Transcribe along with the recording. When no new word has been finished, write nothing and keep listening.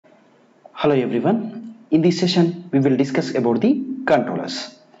Hello everyone. In this session, we will discuss about the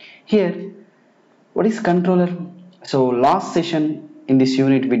controllers. Here, what is controller? So last session in this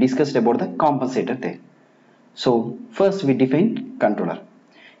unit, we discussed about the compensator there. So first we define controller.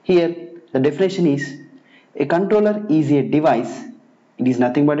 Here, the definition is a controller is a device. It is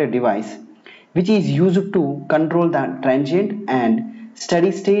nothing but a device which is used to control the transient and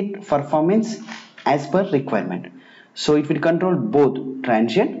steady state performance as per requirement. So it will control both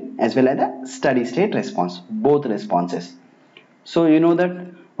transient as well as the steady state response, both responses. So you know that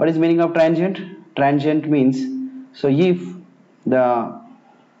what is meaning of transient? Transient means, so if the,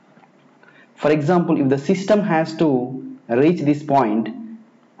 for example, if the system has to reach this point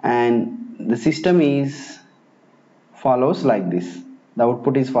and the system is follows like this, the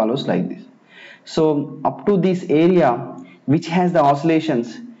output is follows like this. So up to this area which has the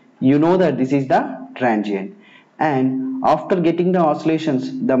oscillations, you know that this is the transient, and after getting the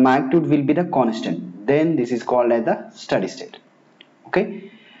oscillations the magnitude will be the constant, then this is called as the steady state.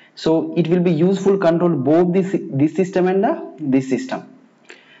 Okay, so it will be useful control both this system and this system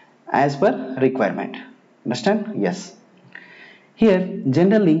as per requirement. Understand? Yes. Here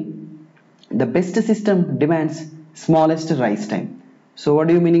generally the best system demands smallest rise time. So what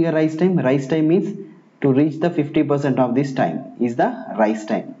do you mean a rise time? Rise time means to reach the 50% of this time is the rise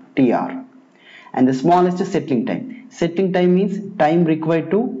time, TR. And the smallest settling time. Settling time means time required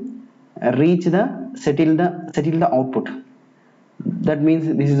to reach the settle the output. That means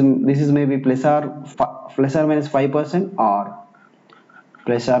this is maybe plus or minus 5% or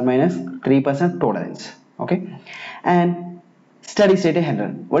plus or minus 3% tolerance. Okay, and steady state error.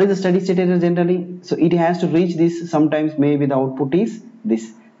 What is the steady state error generally? So it has to reach this. Sometimes maybe the output is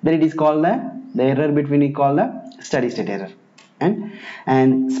this. Then it is called the error between is called the steady state error.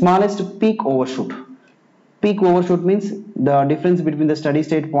 And smallest peak overshoot. Peak overshoot means the difference between the steady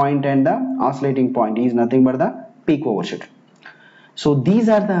state point and the oscillating point is nothing but the peak overshoot. So these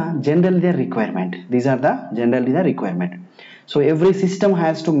are the generally the requirement. These are the generally the requirement. So every system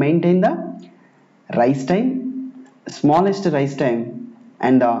has to maintain the rise time, smallest rise time,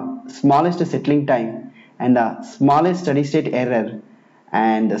 and the smallest settling time, and the smallest steady state error,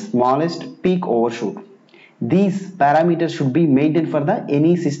 and the smallest peak overshoot. These parameters should be maintained for the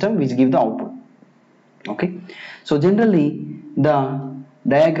any system which give the output. Okay, so generally the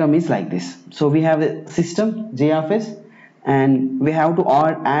diagram is like this. So we have a system J of S, and we have to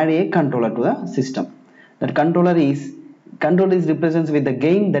add a controller to the system. That controller is represents with the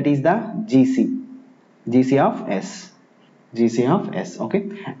gain, that is the GC of S. Okay,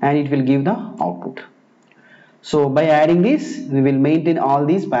 and it will give the output. So by adding this, we will maintain all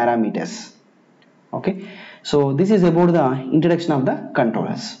these parameters. Okay, so this is about the introduction of the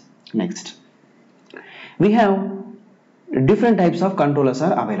controllers. Next, we have different types of controllers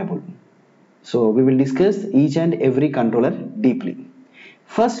are available. So we will discuss each and every controller deeply.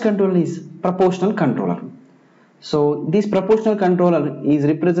 First controller is proportional controller. So this proportional controller is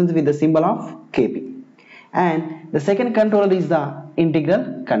represented with the symbol of KP, and the second controller is the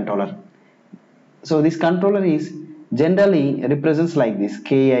integral controller. So this controller is generally represents like this,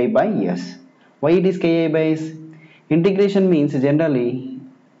 Ki by S. Why it is Ki by S? Integration means generally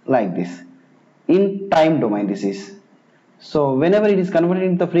like this. In time domain this is. So whenever it is converted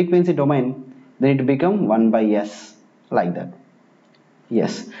into the frequency domain, then it become 1 by S, like that.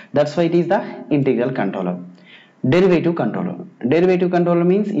 Yes, that's why it is the integral controller. Derivative controller. Derivative controller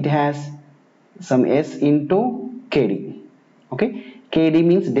means it has some S into KD. Okay, KD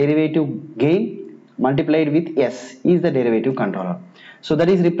means derivative gain multiplied with S is the derivative controller. So that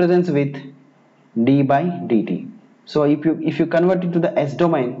is represents with d by dt. So if you convert it to the S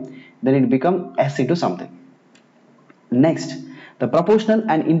domain, then it become S into something. Next, the proportional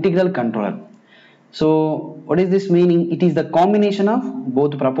and integral controller. So what is this meaning? It is the combination of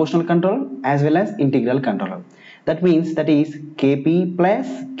both proportional controller as well as integral controller. That means that is Kp plus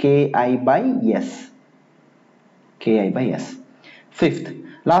Ki by S. Ki by S. Fifth,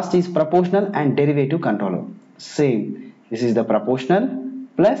 last is proportional and derivative controller. Same, this is the proportional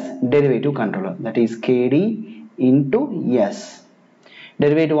plus derivative controller, that is Kd into S.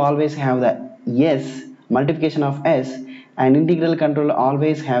 Derivative always have the S, multiplication of S, and integral controller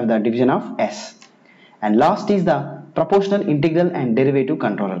always have the division of S. And last is the proportional, integral and derivative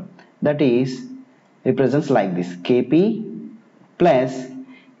controller, that is represents like this, Kp plus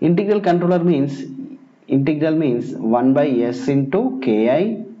integral controller means 1 by S into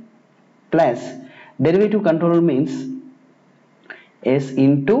Ki plus derivative controller means S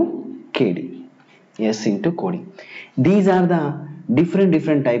into Kd. These are the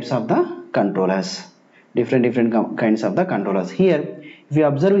different types of the controllers, different kinds of the controllers. Here if you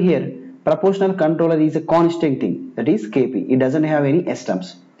observe here, proportional controller is a constant thing, that is kp, it doesn't have any s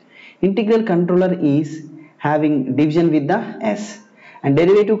terms. Integral controller is having division with the s, and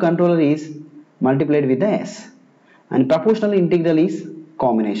derivative controller is multiplied with the s, and proportional integral is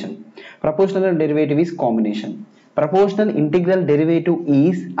combination. Proportional derivative is combination. Proportional integral derivative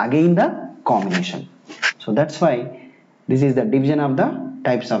is again the combination. So that's why this is the division of the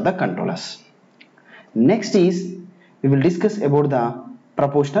types of the controllers. Next is we will discuss about the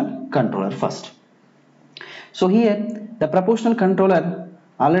proportional controller first. So here the proportional controller,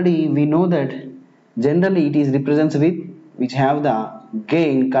 already we know that generally it is represents with which have the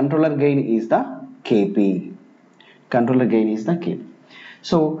gain, controller gain is the kp. Controller gain is the kp.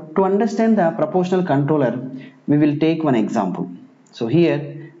 So to understand the proportional controller, we will take one example. So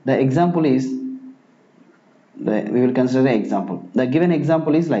here the example is we will consider the example. The given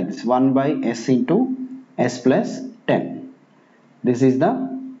example is like this: 1 by s into s plus 10. This is the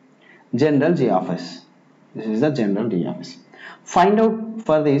general g of s. This is the general g of s. Find out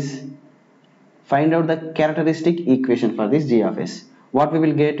for this, find out the characteristic equation for this g of s. What we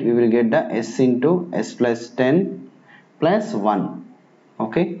will get? We will get the s into s plus 10 plus 1,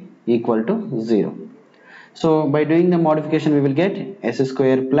 okay, equal to 0. So by doing the modification, we will get s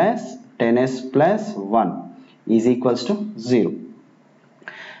square plus 10s plus 1 is equals to 0.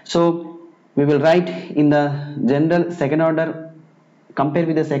 So we will write in the general second order, compare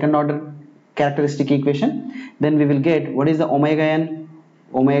with the second order characteristic equation, then we will get what is the omega n.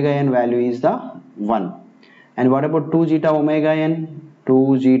 Omega n value is the 1. And what about 2 zeta omega n?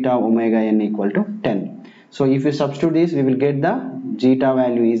 2 zeta omega n equal to 10. So if you substitute this, we will get the zeta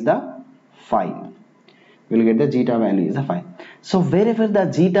value is the 5. We will get the zeta value is the 5. So wherever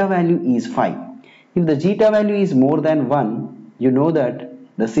the zeta value is 5, if the zeta value is more than 1, you know that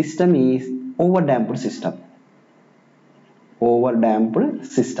the system is overdamped system. Overdamped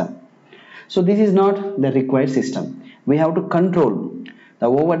system. So this is not the required system. We have to control. The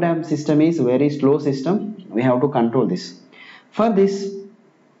overdamped system is very slow system. We have to control this. For this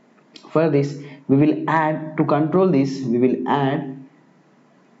we will add, to control this we will add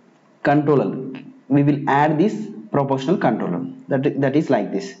controller. We will add this proportional controller. That is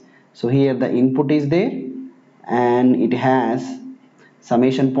like this. So here the input is there and it has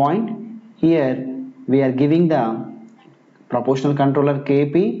summation point. Here we are giving the proportional controller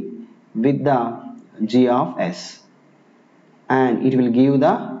kp with the g of s, and it will give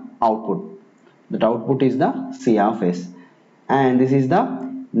the output. That output is the c of s, and this is the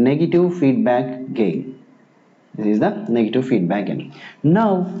negative feedback gain. This is the negative feedback gain.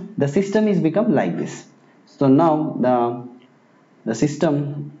 Now the system is become like this. So now the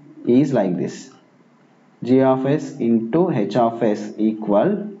system is like this: g of s into h of s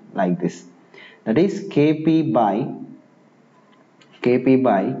equal like this. That is kp by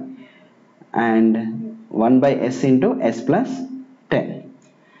and 1 by s into s plus 10.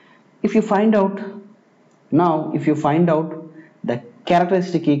 If you find out the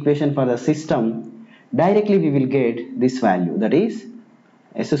characteristic equation for the system, directly we will get this value, that is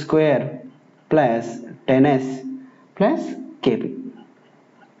s square plus 10s plus kp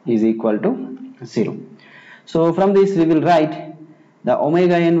is equal to 0. So from this we will write the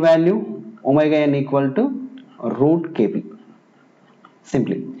omega n value, omega n equal to root kp,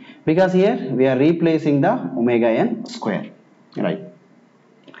 simply, because here we are replacing the omega n square, right?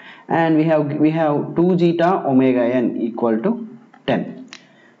 And we have 2 zeta omega n equal to 10.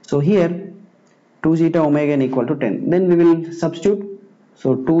 So here 2 zeta omega n equal to 10. Then we will substitute.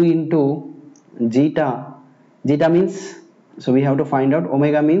 So 2 into zeta means, so we have to find out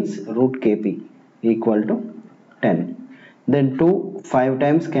omega means root kp equal to 10. Then 2 5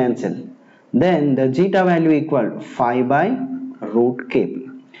 times cancel. Then the zeta value equal 5 by root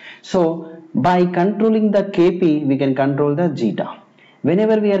kp. So by controlling the kp, we can control the zeta.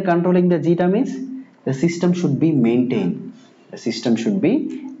 Whenever we are controlling the zeta means the system should be maintained. The system should be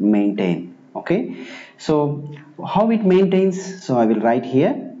maintained. Okay. So how it maintains? So I will write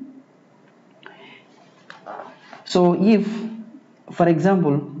here. So if, for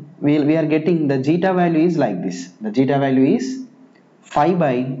example, we are getting the zeta value is like this. The zeta value is 5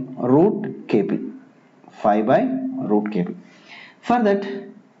 by root kp. 5 by root kp. For that,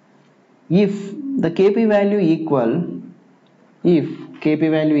 if the kp value equal, if kp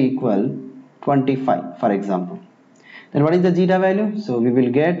value equal 25, for example, then what is the zeta value? So we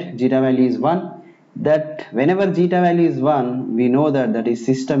will get zeta value is 1. That whenever zeta value is 1, we know that is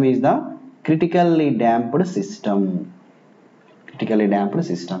system is the critically damped system. Critically damped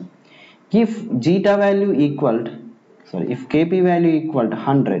system. If zeta value equaled, if kp value equal to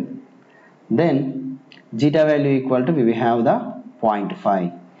 100, then zeta value equal to, we have the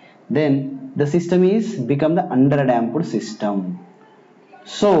 0.5. then the system is become the underdamped system.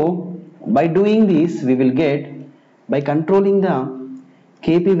 So by doing this, we will get, by controlling the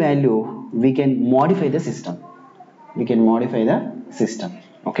Kp value, we can modify the system. We can modify the system.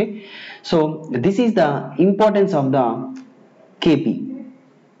 Okay. So this is the importance of the Kp,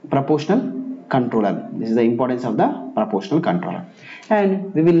 proportional controller. This is the importance of the proportional controller,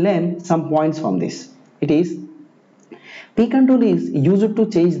 and we will learn some points from this. It is, P control is used to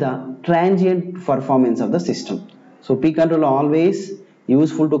change the transient performance of the system. So P control always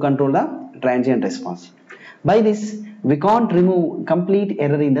useful to control the transient response. By this, we can't remove complete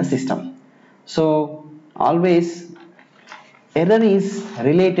error in the system. So always error is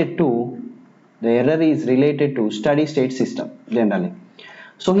related to, the error is related to steady state system generally.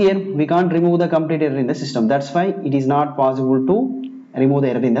 So here we can't remove the complete error in the system. That's why it is not possible to remove the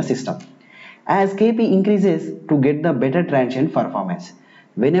error in the system. As Kp increases to get the better transient performance.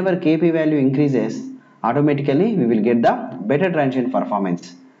 Whenever Kp value increases, automatically we will get the better transient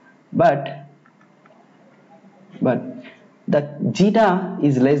performance. But the zeta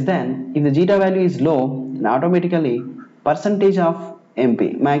is less than, if the zeta value is low, then automatically percentage of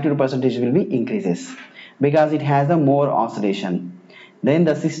MP, magnitude percentage, will be increases because it has a more oscillation. Then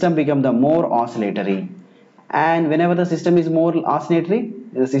the system becomes the more oscillatory, and whenever the system is more oscillatory,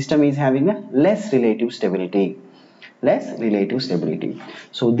 the system is having a less relative stability.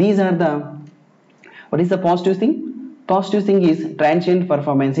 So these are the, what is the positive thing? Positive thing is transient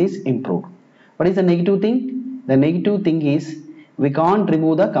performance is improved. What is the negative thing? The negative thing is we can't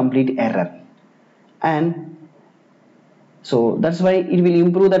remove the complete error, and so that's why it will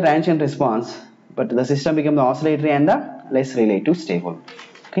improve the transient response, but the system becomes the oscillatory and the less relative stable.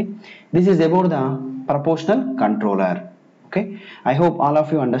 Okay, this is about the proportional controller. Okay, I hope all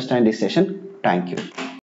of you understand this session. Thank you.